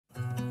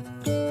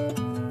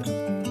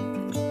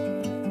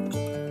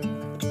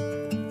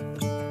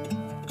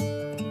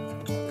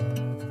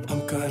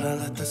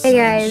Hey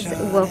guys,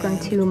 welcome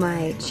to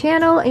my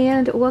channel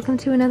and welcome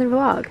to another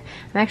vlog.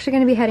 I'm actually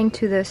going to be heading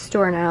to the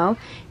store now.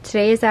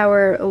 Today is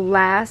our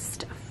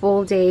last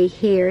full day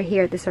here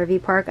at this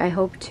RV park. I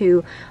hope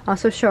to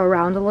also show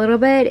around a little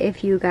bit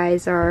if you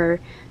guys are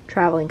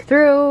traveling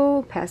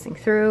through, passing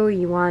through,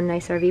 you want a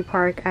nice RV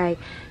park. I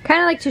kind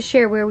of like to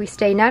share where we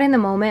stay, not in the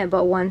moment,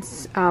 but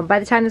once, by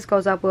the time this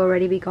goes up, we'll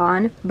already be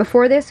gone.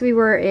 Before this, we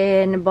were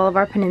in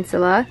Boulevard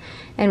Peninsula,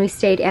 and we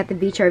stayed at the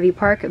beach RV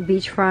park.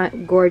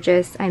 Beachfront,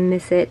 gorgeous. I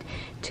miss it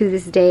to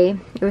this day.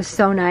 It was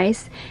so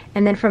nice.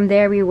 And then from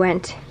there, we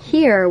went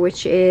here,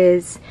 which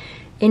is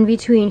in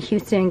between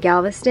Houston and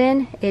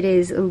Galveston. It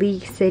is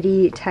League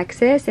City,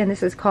 Texas, and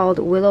this is called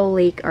Willow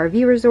Lake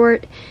RV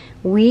Resort.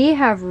 We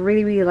have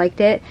really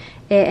liked it.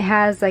 It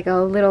has like a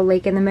little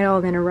lake in the middle,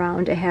 and then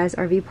around it has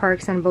RV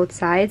parks on both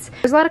sides.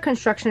 There's a lot of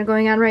construction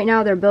going on right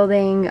now. They're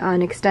building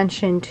an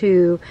extension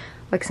to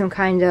like some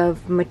kind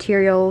of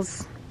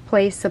materials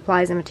place,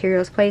 supplies and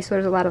materials place. So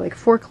there's a lot of like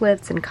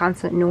forklifts and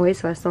constant noise,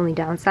 so that's the only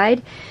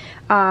downside.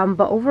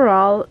 But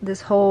overall,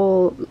 this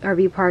whole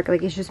RV park,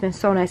 like, it's just been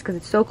so nice because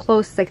it's so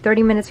close. It's like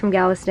 30 minutes from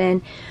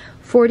Galveston,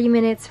 40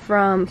 minutes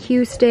from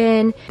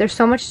Houston. There's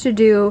so much to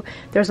do.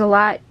 There's a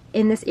lot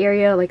in this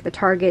area, like the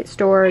Target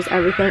stores,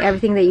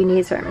 everything that you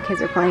need. Sorry, my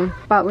kids are playing.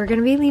 But we're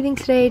gonna be leaving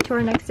today to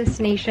our next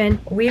destination.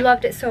 We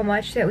loved it so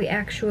much that we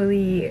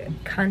actually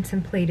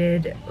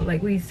contemplated,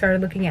 like, we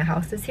started looking at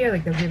houses here,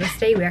 like the real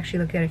estate. We actually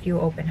looked at a few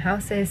open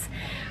houses,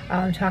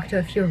 talked to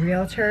a few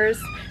realtors.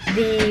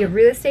 The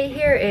real estate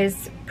here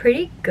is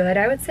pretty good,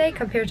 I would say,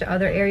 compared to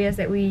other areas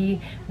that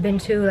we've been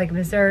to, like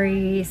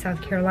Missouri,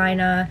 South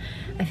Carolina.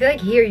 I feel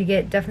like here you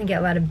definitely get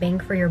a lot of bang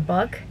for your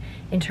buck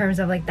in terms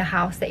of like the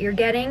house that you're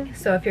getting.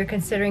 So if you're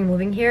considering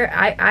moving here,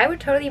 I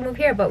would totally move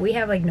here, but we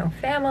have like no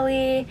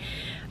family,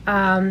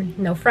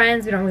 no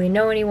friends, we don't really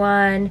know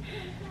anyone.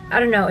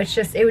 I don't know, it's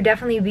just, it would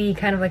definitely be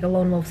kind of like a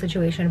lone wolf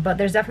situation, but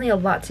there's definitely a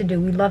lot to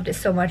do. We loved it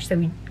so much that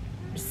we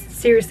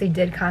seriously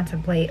did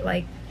contemplate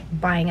like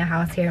buying a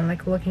house here and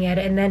like looking at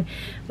it. And then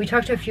we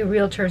talked to a few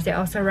realtors. They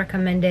also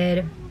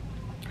recommended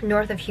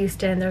north of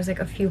Houston, there's like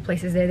a few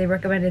places there. They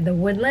recommended the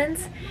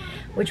Woodlands,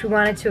 which we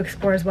wanted to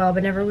explore as well,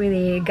 but never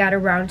really got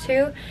around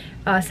to.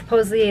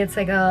 Supposedly it's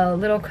like a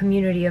little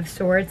community of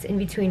sorts in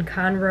between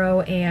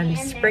Conroe and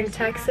Spring,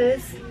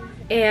 Texas.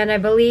 And I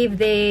believe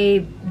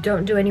they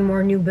don't do any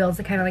more new builds.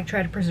 They kind of like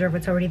try to preserve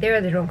what's already there.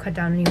 They don't cut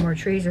down any more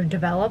trees or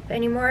develop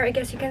anymore, I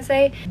guess you can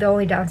say. The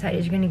only downside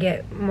is you're gonna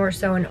get more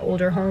so an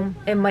older home.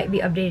 It might be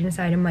updated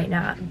inside, it might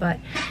not, but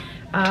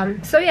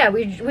so yeah,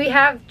 we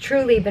have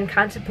truly been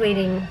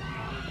contemplating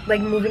like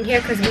moving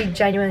here because we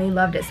genuinely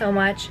loved it so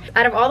much.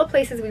 Out of all the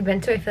places we've been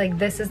to, I feel like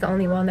this is the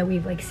only one that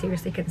we've like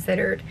seriously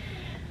considered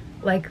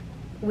like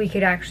we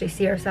could actually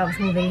see ourselves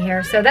moving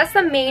here. So that's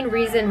the main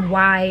reason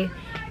why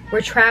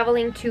we're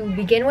traveling to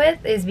begin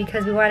with, is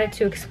because we wanted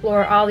to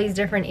explore all these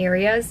different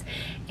areas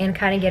and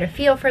kind of get a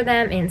feel for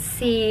them and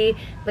see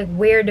like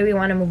where do we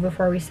want to move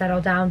before we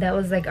settle down. That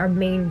was like our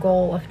main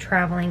goal of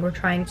traveling. We're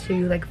trying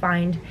to like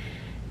find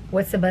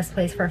what's the best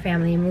place for our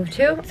family to move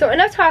to. So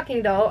enough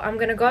talking though, I'm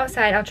gonna go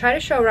outside. I'll try to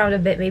show around a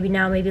bit, maybe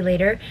now, maybe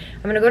later.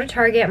 I'm gonna go to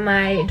Target.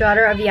 My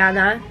daughter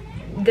Aviana,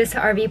 this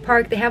RV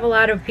park, they have a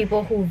lot of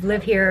people who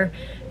live here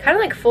kind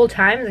of like full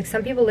time. Like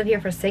some people live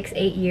here for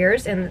 6-8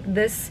 years, and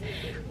this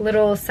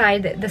little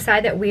side, the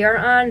side that we are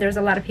on, there's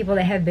a lot of people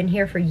that have been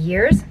here for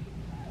years,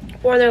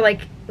 or they're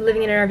like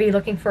living in an RV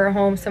looking for a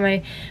home. So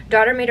my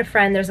daughter made a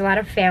friend. There's a lot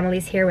of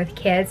families here with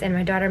kids, and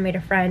my daughter made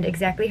a friend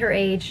exactly her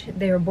age.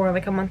 They were born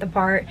like a month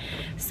apart.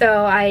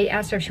 So I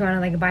asked her if she wanted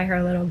to like buy her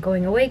a little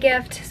going away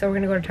gift. So we're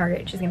gonna go to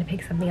Target. She's gonna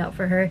pick something out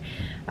for her.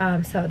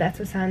 So that's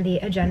what's on the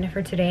agenda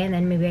for today, and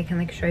then maybe I can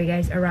like show you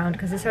guys around,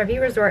 because this RV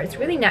resort, it's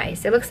really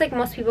nice. It looks like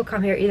most people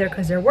come here either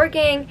because they're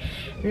working,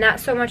 not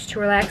so much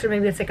to relax, or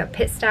maybe it's like a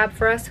pit stop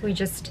for us. We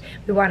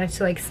wanted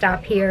to like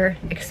stop here,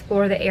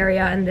 explore the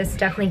area, and this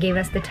definitely gave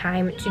us the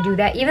time to do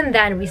that. Even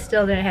then, we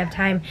still didn't have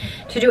time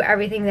to do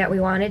everything that we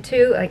wanted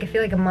to. Like, I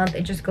feel like a month,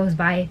 it just goes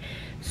by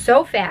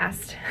so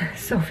fast,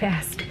 so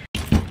fast.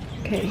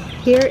 Okay,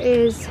 here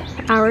is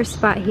our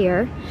spot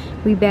here.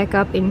 We back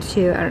up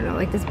into, I don't know,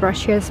 like this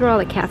brush here. This is where all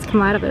the cats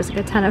come out of. There's like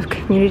a ton of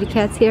community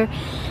cats here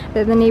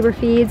that the neighbor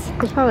feeds.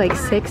 There's probably like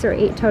 6 or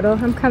 8 total.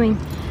 I'm coming.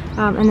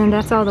 And then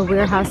that's all the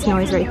warehouse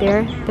noise right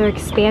there. They're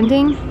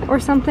expanding or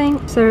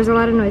something. So there's a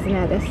lot of noise in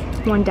that. This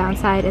one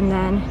downside. And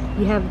then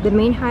you have the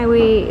main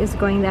highway is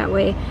going that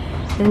way.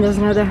 Then there's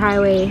another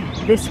highway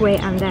this way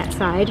on that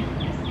side.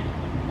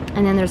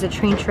 And then there's a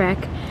train track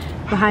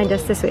behind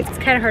us this way. It's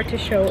kind of hard to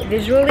show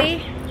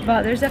visually,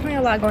 but there's definitely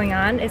a lot going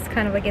on. It's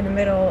kind of like in the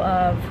middle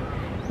of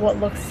what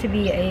looks to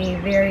be a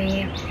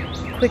very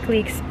quickly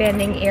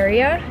expanding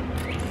area.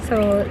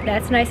 So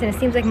that's nice, and it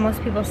seems like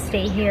most people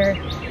stay here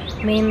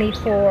mainly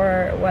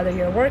for whether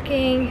you're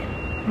working.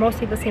 Most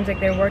people seems like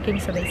they're working,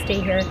 so they stay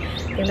here.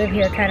 They live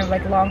here kind of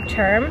like long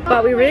term.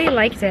 But we really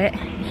liked it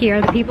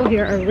here. The people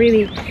here are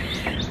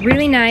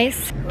really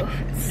nice.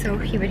 Oh, it's so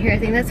humid here. I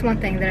think that's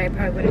one thing that I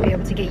probably wouldn't be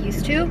able to get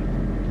used to,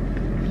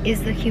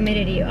 is the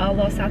humidity.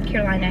 Although South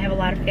Carolina, I have a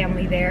lot of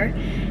family there,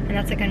 and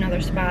that's like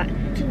another spot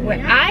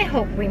where I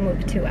hope we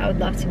move to. I would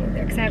love to move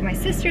there because I have my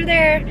sister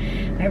there,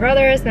 my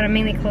brothers, but I'm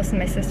mainly close to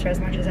my sister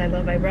as much as I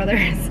love my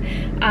brothers.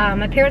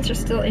 My parents are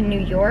still in New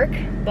York,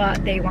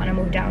 but they want to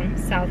move down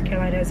South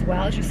Carolina as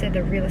well. It's just that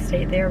the real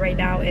estate there right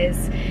now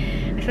is,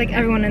 I feel like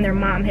everyone and their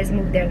mom has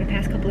moved there in the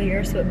past couple of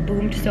years, so it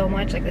boomed so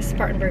much, like the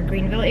Spartanburg,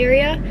 Greenville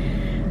area.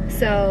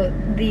 So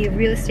the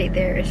real estate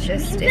there is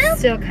just, it's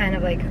still kind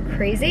of like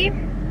crazy.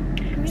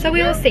 So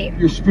we will see.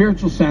 Your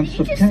spiritual sense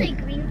of say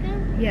Greenville?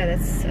 Yeah,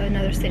 that's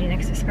another city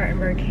next to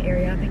Spartanburg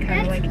area. They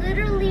kind of like. That's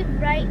literally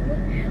right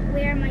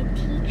where my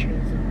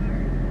teachers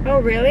are. Oh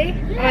really?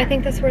 Yeah. Oh, I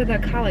think that's where the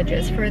college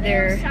is for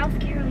their. South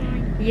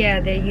Carolina. Yeah,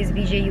 they use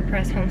VJU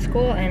Press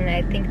Homeschool, and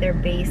I think they're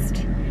based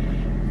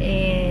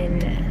in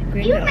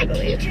Greenville. Even my I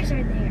believe. teachers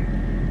are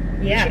there.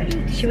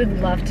 Yeah, she would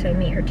love to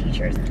meet her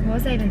teachers. What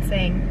was I even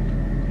saying?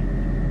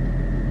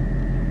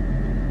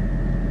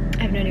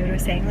 I have no idea what I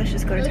was saying. Let's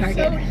just go to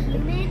Target. So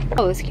humid.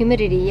 Oh, it's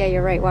humidity. Yeah,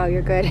 you're right. Wow,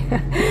 you're good.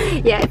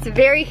 Yeah, it's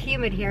very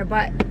humid here,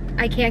 but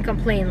I can't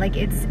complain. Like,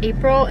 it's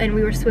April and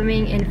we were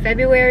swimming in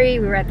February.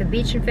 We were at the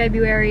beach in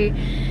February.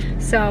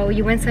 So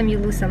you win some, you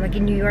lose some. Like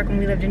in New York, when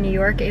we lived in New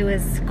York, it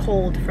was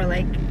cold for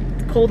like,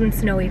 cold and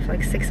snowy for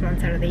like 6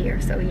 months out of the year.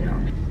 So, you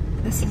know.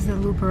 This is the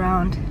loop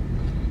around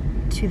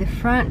to the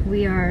front.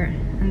 We are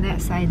on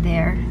that side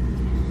there.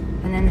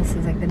 And then this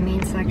is like the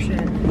main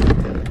section.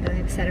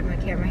 I've set up my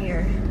camera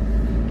here.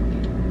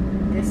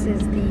 This is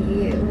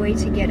the way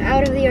to get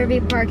out of the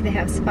RV park. They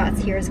have spots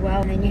here as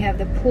well. And then you have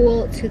the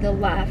pool to the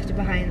left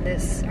behind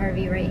this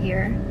RV right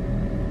here.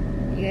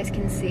 You guys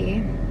can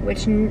see,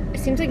 which it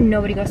seems like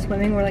nobody goes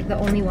swimming. We're like the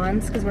only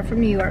ones because we're from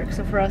New York.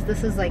 So for us,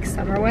 this is like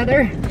summer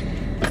weather.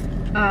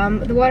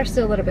 The water's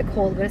still a little bit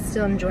cold, but it's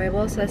still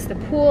enjoyable. So that's the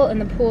pool, and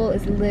the pool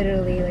is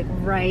literally like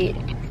right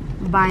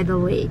by the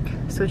lake.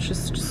 So it's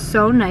just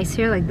so nice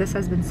here. Like, this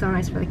has been so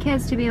nice for the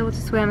kids to be able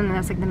to swim. And then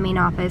that's like the main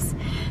office.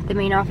 The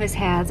main office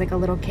has like a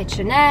little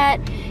kitchenette.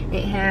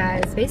 It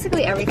has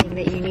basically everything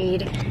that you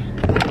need.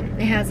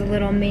 It has a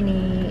little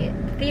mini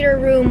theater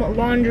room,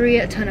 laundry,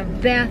 a ton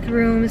of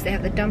bathrooms. They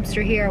have the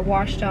dumpster here, a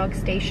washdog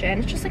station.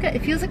 It's just like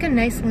it feels like a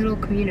nice little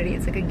community.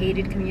 It's like a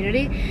gated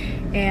community,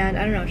 and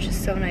I don't know, it's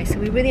just so nice. So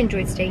we really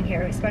enjoyed staying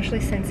here, especially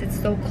since it's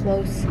so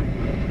close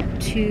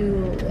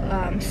to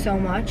so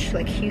much,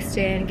 like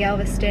Houston,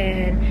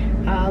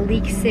 Galveston,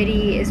 Leak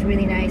City is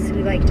really nice.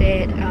 We liked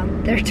it.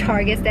 Their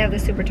Targets, they have the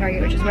Super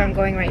Target, which is where I'm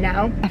going right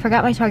now. I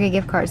forgot my Target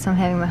gift card, so I'm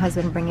having my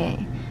husband bring it.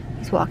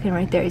 He's walking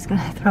right there. He's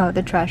gonna throw out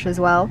the trash as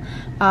well.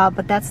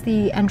 But that's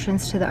the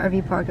entrance to the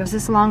RV park. There's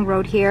this long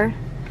road here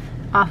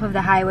off of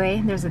the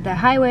highway. There's the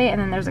highway, and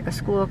then there's like a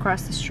school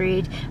across the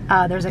street.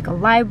 There's like a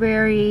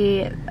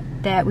library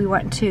that we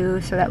went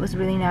to, so that was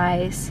really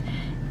nice.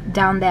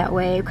 Down that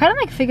way, we kind of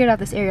like figured out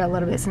this area a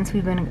little bit since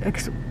we've been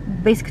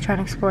basically trying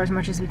to explore as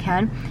much as we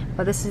can.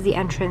 But this is the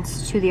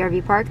entrance to the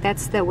RV park.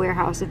 That's the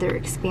warehouse that they're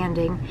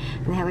expanding,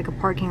 and they have like a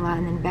parking lot,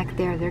 and then back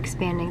there they're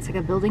expanding. It's like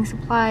a building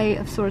supply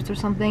of sorts or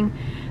something.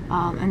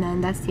 And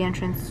then that's the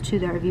entrance to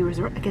the RV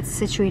resort. It gets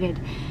situated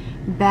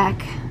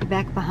back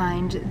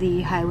behind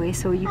the highway,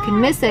 so you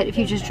can miss it if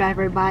you just drive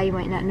right by. You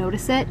might not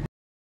notice it.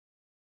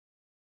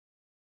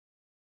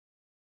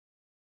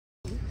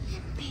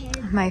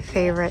 My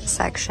favorite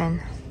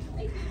section.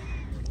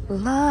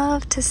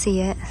 Love to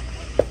see it.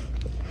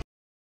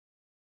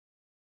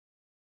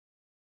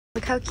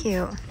 Look how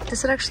cute.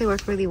 This would actually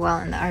work really well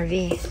in the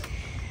RV.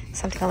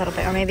 Something a little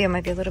bit, or maybe it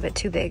might be a little bit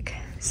too big,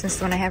 since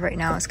the one I have right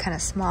now is kind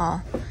of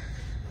small.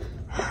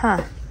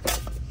 Huh.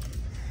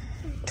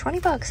 20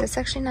 bucks, it's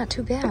actually not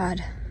too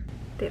bad.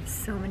 They have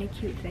so many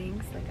cute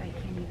things, like I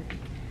can't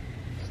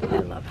even. I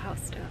love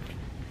house stuff,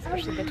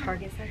 especially the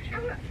Target section. I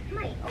want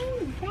my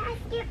own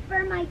basket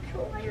for my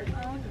toys.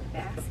 Own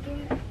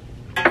basket.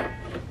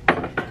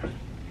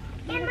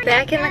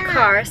 Back in the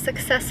car,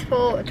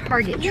 successful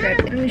Target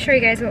trip. Let me show you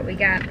guys what we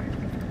got.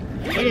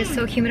 It is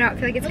so humid out. I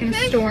feel like it's gonna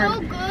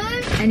storm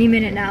any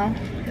minute now.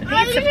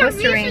 I think it's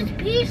supposed to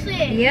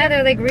rain. Yeah,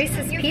 they're like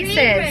Reese's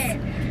Pieces.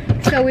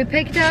 So we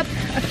picked up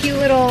a few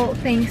little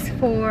things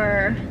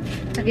for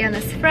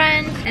Aviana's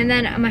friend, and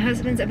then my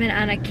husband's been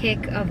on a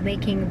kick of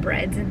making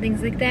breads and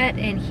things like that,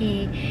 and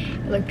he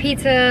like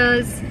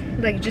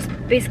pizzas, like just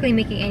basically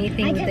making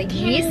anything with like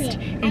yeast.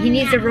 And he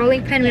needs a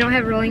rolling pin. We don't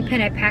have a rolling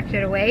pin. I packed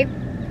it away.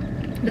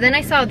 But then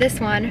I saw this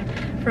one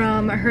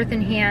from Hearth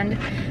and Hand,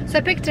 so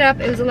I picked it up.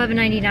 It was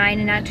 $11.99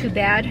 and not too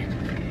bad.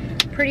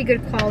 Pretty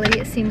good quality,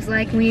 it seems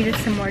like. We needed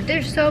some more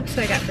dish soap,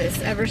 so I got this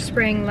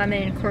Everspring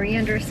lemon and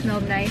coriander. It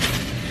smelled nice.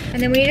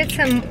 And then we needed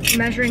some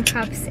measuring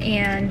cups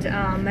and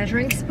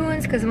measuring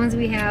spoons, because the ones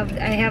we have,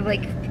 I have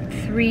like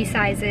 3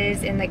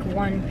 sizes and like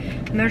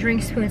 1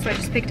 measuring spoon, so I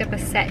just picked up a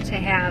set to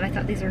have. I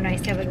thought these were nice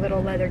to have like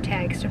little leather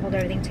tags to hold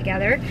everything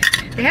together.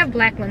 They have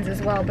black ones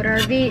as well, but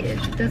RV,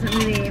 it doesn't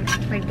really,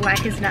 like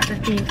black is not the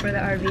theme for the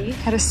RV.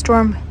 Had a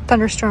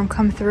thunderstorm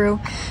come through,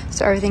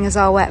 so everything is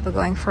all wet, but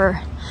going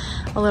for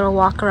a little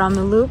walk around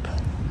the loop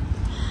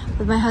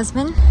with my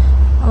husband.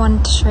 I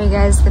wanted to show you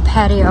guys the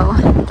patio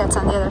that's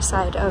on the other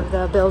side of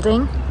the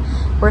building.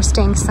 We're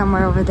staying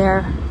somewhere over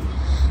there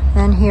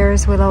Then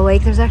here's Willow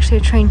Lake. There's actually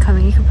a train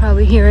coming. You can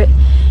probably hear it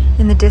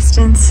in the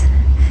distance.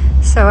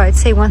 So I'd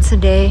say once a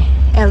day,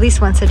 at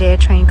least once a day, a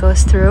train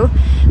goes through,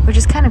 which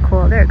is kind of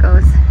cool. There it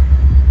goes.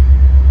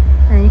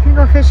 And you can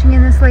go fishing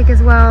in this lake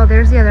as well.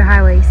 There's the other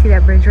highway. You see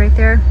that bridge right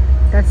there?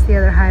 That's the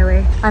other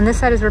highway. On this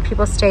side is where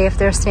people stay if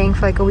they're staying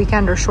for like a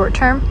weekend or short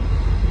term.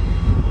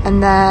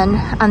 And then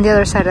on the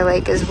other side of the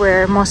lake is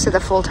where most of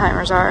the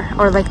full-timers are,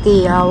 or like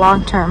the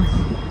long term.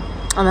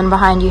 And then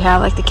behind you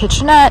have like the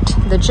kitchenette,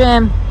 the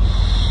gym.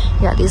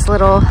 You got these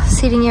little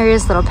seating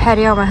areas, little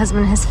patio. My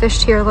husband has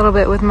fished here a little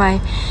bit with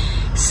my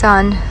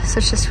son, so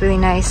it's just really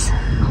nice.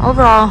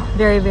 Overall,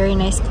 very, very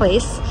nice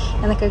place,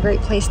 and like a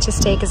great place to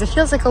stay because it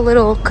feels like a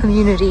little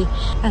community.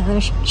 And let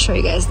me show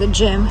you guys the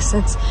gym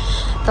since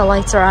the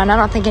lights are on. I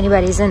don't think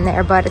anybody's in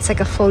there, but it's like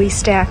a fully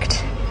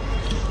stacked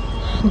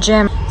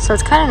gym. So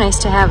it's kind of nice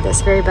to have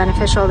this, very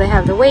beneficial. They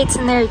have the weights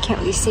in there. You can't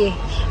really see.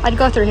 I'd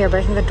go through here, but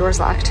I think the door's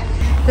locked.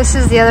 This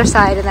is the other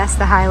side, and that's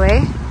the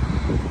highway.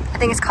 I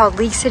think it's called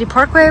League City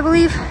Parkway, I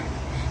believe.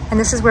 And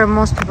this is where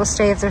most people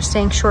stay if they're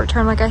staying short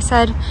term, like I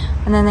said.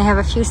 And then they have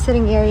a few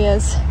sitting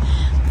areas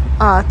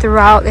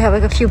throughout. They have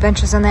like a few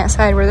benches on that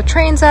side where the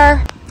trains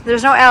are.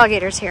 There's no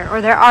alligators here,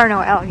 or there are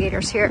no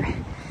alligators here.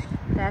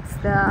 That's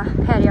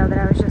the patio that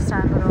I was just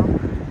on,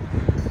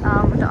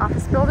 little with the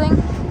office building.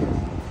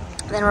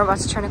 Then we're about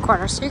to turn a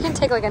corner. So you can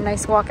take like a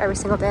nice walk every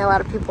single day. A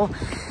lot of people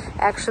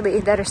actually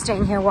that are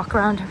staying here walk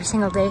around every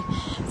single day.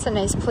 It's a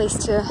nice place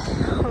to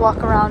walk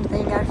around.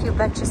 Then you got a few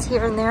benches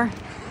here and there.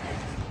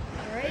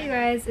 Alright you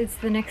guys, it's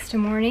the next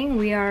morning.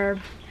 We are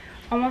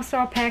almost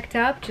all packed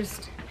up.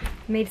 Just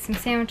made some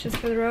sandwiches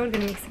for the road.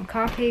 Gonna make some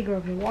coffee, go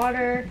over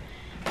water,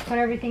 put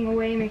everything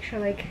away, make sure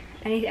like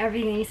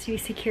everything that needs to be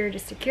secured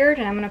is secured.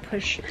 And I'm gonna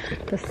push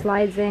the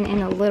slides in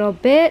a little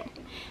bit.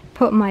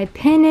 Put my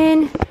pin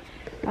in.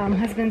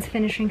 Husband's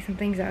finishing some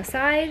things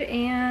outside,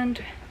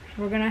 and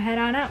we're gonna head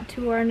on out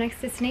to our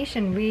next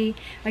destination. We,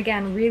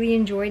 again, really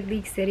enjoyed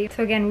League City.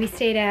 So again, we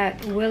stayed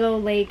at Willow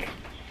Lake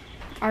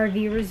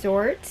RV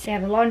Resort. They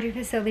have a laundry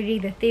facility,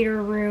 the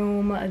theater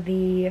room,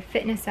 the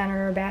fitness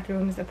center,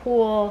 bathrooms, the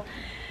pool.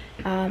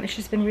 It's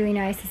just been really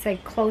nice. It's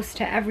like close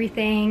to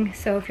everything.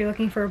 So if you're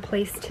looking for a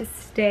place to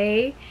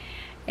stay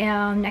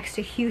next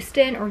to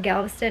Houston or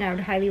Galveston, I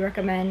would highly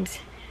recommend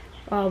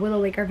Willow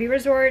Lake RV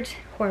Resort.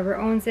 Whoever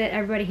owns it,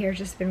 everybody here has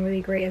just been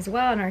really great as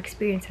well, and our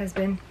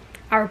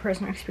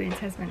personal experience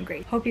has been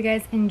great. Hope you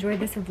guys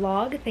enjoyed this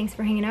vlog. Thanks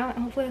for hanging out,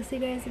 and hopefully I'll see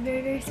you guys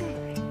very, very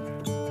soon.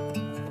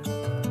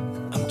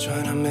 I'm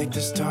trying to make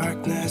this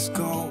darkness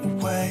go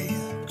away.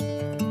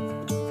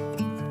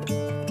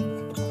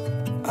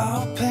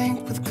 I'll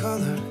paint with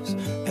colors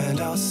and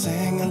I'll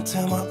sing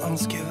until my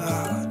lungs give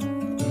out.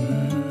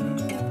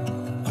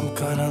 I'm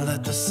gonna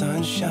let the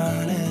sun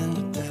shine in.